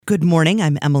Good morning.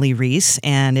 I'm Emily Reese,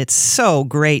 and it's so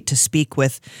great to speak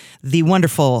with the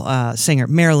wonderful singer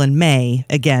Marilyn Maye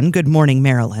again. Good morning,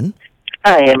 Marilyn.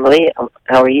 Hi, Emily.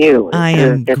 How are you? I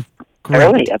am It's great.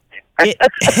 early up there.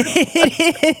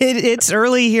 It's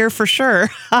early here for sure.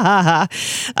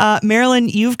 Marilyn,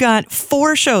 you've got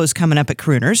 4 shows coming up at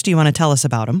Crooners. Do you want to tell us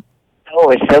about them? Oh,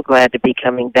 we're so glad to be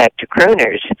coming back to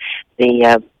Crooners.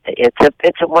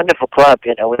 It's a wonderful club.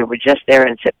 You know, we were just there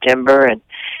in September, and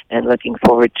looking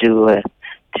forward to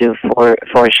four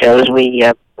shows. We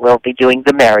will be doing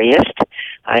The Merriest.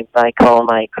 I call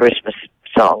my Christmas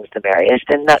songs The Merriest,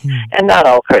 and not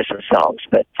all Christmas songs,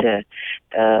 but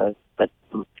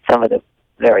some of the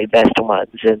very best ones,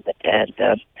 and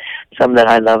some that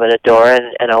I love and adore,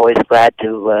 and always glad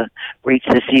to reach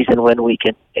the season when we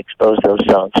can expose those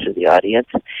songs to the audience,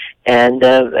 and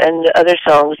other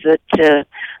songs that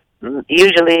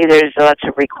usually there's lots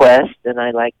of requests, and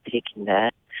I like taking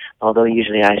that. Although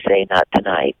usually I say not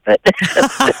tonight, but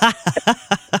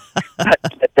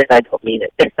but then I don't mean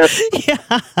it.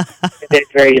 Yeah. There's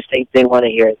various things they want to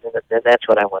hear, and that's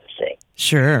what I want to sing.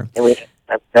 Sure. And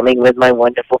I'm coming with my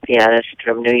wonderful pianist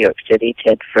from New York City,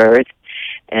 Ted Firth,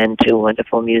 and 2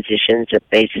 wonderful musicians, a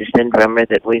bassist and drummer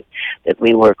that we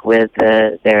work with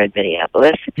there in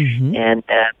Minneapolis. Mm-hmm. And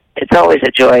it's always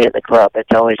a joy in the club. It's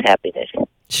always happiness.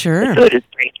 Sure. The food is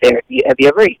great there. Have you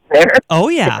ever eaten there? Oh,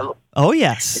 yeah. Oh,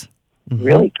 yes. Mm-hmm.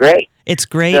 Really great. It's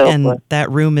great, So, and that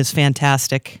room is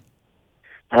fantastic.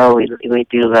 Oh, we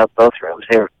do love both rooms.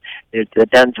 There's the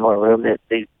Dunsmore room.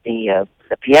 The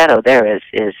piano there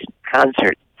is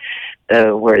concert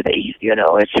worthy. You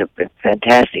know, it's a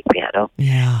fantastic piano.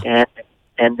 Yeah.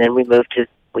 And then we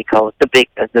call it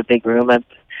the big room.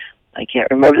 I can't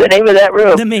remember the name of that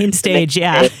room. The main stage,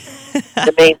 yeah.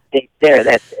 The main stage there.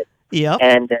 That's it. Yep.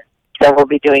 And so we'll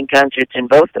be doing concerts in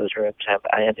both those rooms.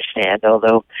 I understand.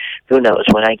 Although, who knows?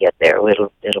 When I get there,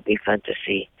 it'll be fun to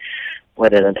see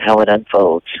how it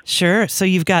unfolds. Sure. So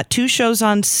you've got 2 shows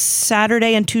on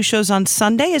Saturday and 2 shows on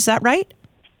Sunday. Is that right?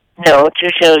 No, 2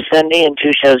 shows Sunday and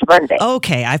 2 shows Monday.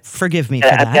 Okay. Forgive me for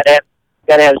that. I've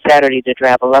got to have Saturday to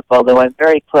travel up. Although I'm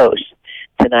very close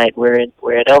tonight. We're in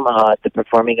Omaha at the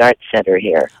Performing Arts Center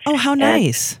here. Oh, how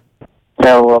nice.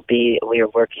 So we are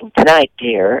working tonight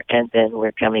here, and then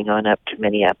we're coming on up to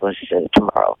Minneapolis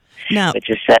tomorrow. Now, which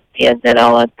is Sunday, and then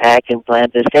I'll unpack and plan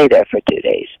to stay there for 2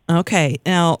 days. Okay.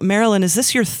 Now, Marilyn, is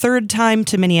this your 3rd time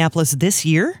to Minneapolis this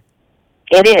year?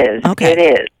 It is. Okay.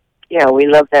 It is. Yeah, we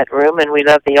love that room, and we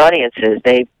love the audiences.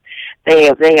 They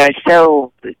are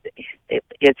so.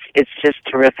 It's just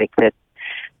terrific that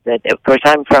of course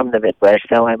I'm from the Midwest,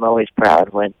 so I'm always proud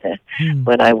when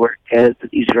I work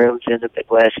these rooms in the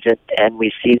Midwest, and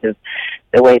we see the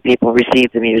way people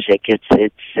receive the music.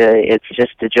 It's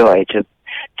just a joy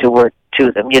to work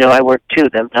to them. You know, I work to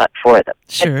them, not for them.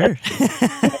 Sure.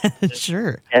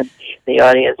 Sure. And the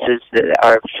audiences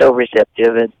are so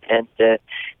receptive and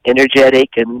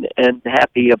energetic and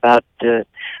happy about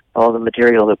all the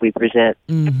material that we present.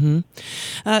 Mm-hmm.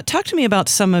 Talk to me about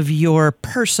some of your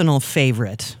personal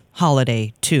favorite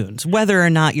holiday tunes. Whether or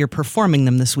not you're performing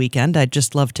them this weekend, I'd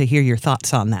just love to hear your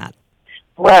thoughts on that.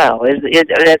 Wow,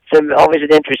 that's always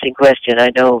an interesting question.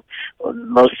 I know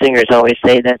most singers always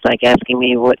say that's like asking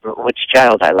me which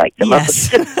child I like the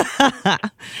most.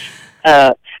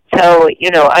 So, you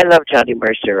know, I love Johnny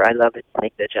Mercer. I love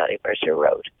anything that Johnny Mercer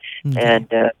wrote.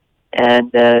 Mm-hmm.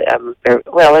 And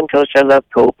of course, I love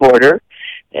Cole Porter.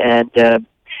 And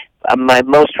my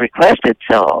most requested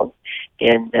song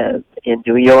in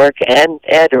New York and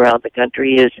around the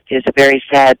country is a very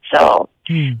sad song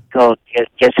called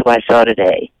 "Guess Who I Saw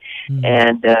Today,"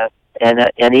 and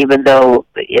even though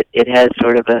it has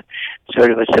sort of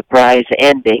a surprise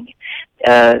ending,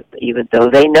 even though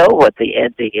they know what the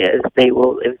ending is, they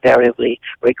will invariably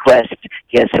request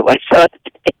 "Guess Who I Saw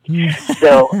Today."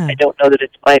 So I don't know that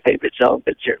it's my favorite song,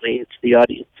 but certainly it's the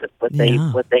audience and what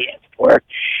they ask for.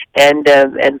 And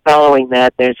following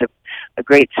that, there's a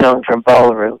great song from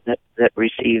Ballroom that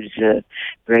receives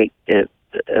great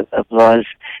applause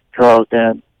called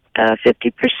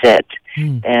 50%,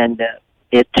 and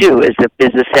it too is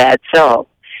a sad song.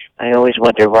 I always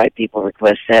wonder why people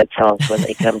request sad songs when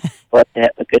they come to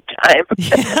have a good time.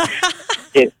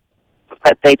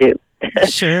 But they do.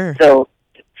 Sure. So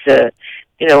it's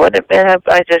you know, and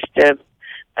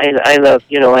I love,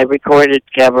 you know, I recorded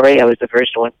Cabaret. I was the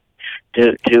first one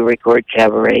to record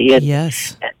Cabaret, and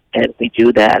yes, and we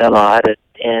do that a lot.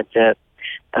 And there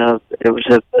was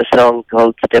a song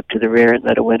called "Step to the Rear and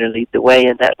Let a Winner Lead the Way,"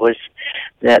 and that was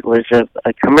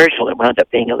a commercial. It wound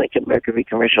up being a Lincoln Mercury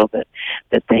commercial that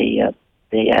they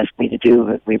asked me to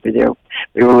do. We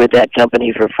were with that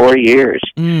company for 4 years,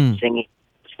 singing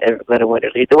Let a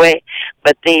Winter Lead the Way.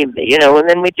 But and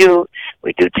then we do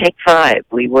Take Five.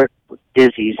 We work with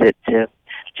Dizzy's at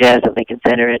Jazz at Lincoln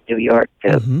Center in New York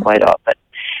quite often,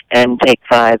 and Take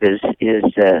Five is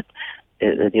the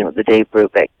Dave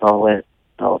Brubeck Paul.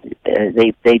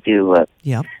 They do.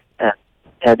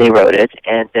 They wrote it,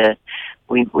 and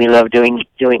we love doing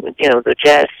the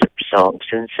jazz songs,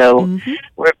 and so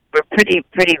we're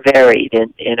pretty varied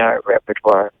in our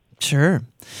repertoire. Sure.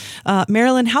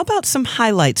 Marilyn, how about some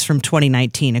highlights from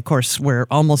 2019? Of course, we're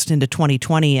almost into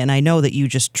 2020, and I know that you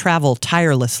just travel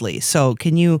tirelessly. So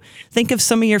can you think of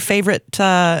some of your favorite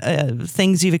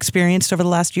things you've experienced over the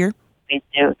last year? Me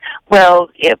too. Well,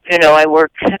 I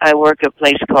work a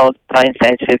place called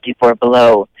Feinstein's 54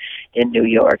 Below in New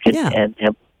York, and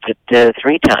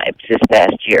 3 times this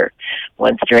past year.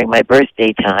 Once during my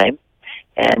birthday time,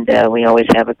 and we always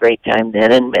have a great time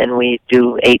then, and we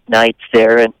do 8 nights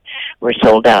there, and we're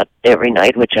sold out every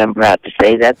night, which I'm proud to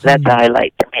say that's a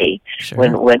highlight to me. Sure.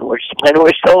 when we're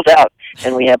sold out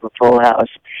and we have a full house.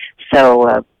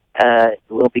 So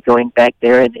we'll be going back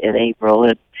there in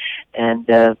April,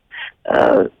 and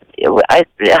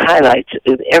highlights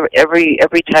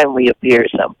every time we appear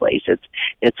someplace.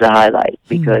 It's a highlight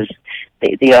because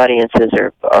the audiences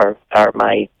are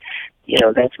my,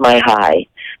 that's my high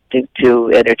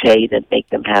to entertain and make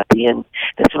them happy, and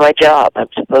that's my job. They're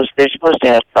supposed to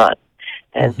have fun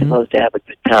and supposed to have a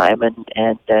good time,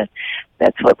 and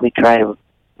that's what we try to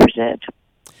present.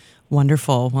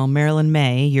 Wonderful. Well, Marilyn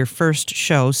Maye, your first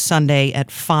show Sunday at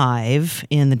 5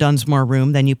 in the Dunsmore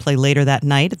Room. Then you play later that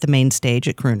night at the main stage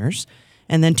at Crooners.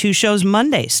 And then 2 shows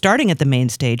Monday, starting at the main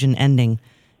stage and ending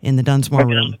in the Dunsmore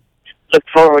Room. Look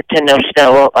forward to no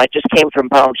snow. I just came from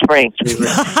Palm Springs. We were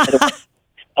at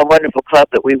a wonderful club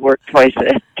that we work twice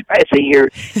a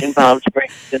year in Palm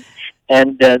Springs.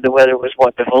 And the weather was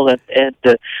wonderful. And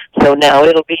so now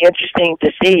it'll be interesting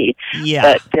to see.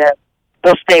 Yeah. But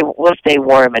we'll stay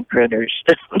warm in Crooners.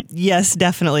 Yes,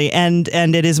 definitely. And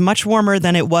it is much warmer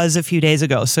than it was a few days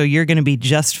ago, so you're going to be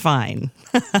just fine.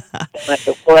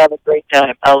 We'll have a great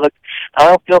time. I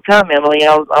hope you'll come, Emily.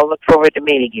 I'll look forward to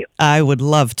meeting you. I would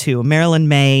love to. Marilyn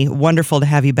Maye, wonderful to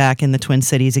have you back in the Twin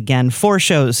Cities again. 4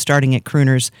 shows starting at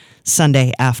Crooners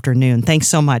Sunday afternoon. Thanks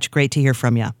so much. Great to hear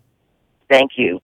from you. Thank you.